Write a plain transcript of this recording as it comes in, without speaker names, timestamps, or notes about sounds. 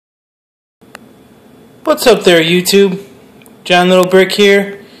What's up there, YouTube? John Little Brick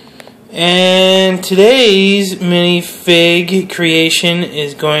here, and today's minifig creation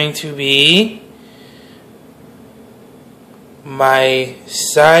is going to be my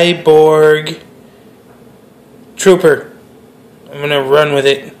cyborg trooper. I'm gonna run with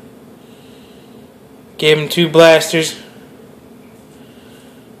it. Gave him 2 blasters.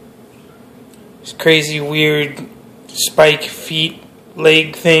 These crazy, weird spike feet,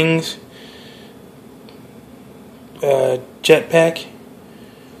 leg things. Jetpack. See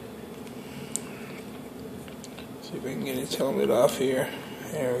if I can get his helmet off here.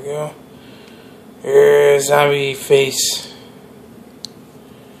 There we go. Zombie face.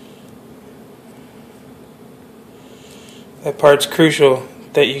 That part's crucial,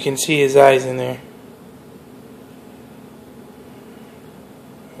 that you can see his eyes in there.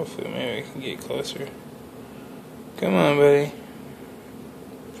 Hopefully maybe I can get closer. Come on, buddy.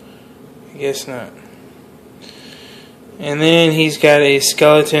 I guess not. And then he's got a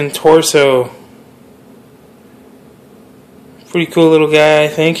skeleton torso. Pretty cool little guy, I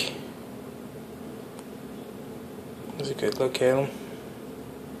think. That's a good look at him.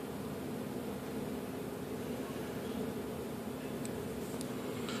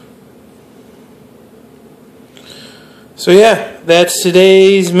 So yeah, that's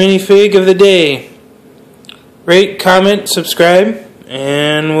today's minifig of the day. Rate, comment, subscribe,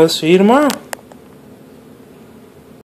 and we'll see you tomorrow.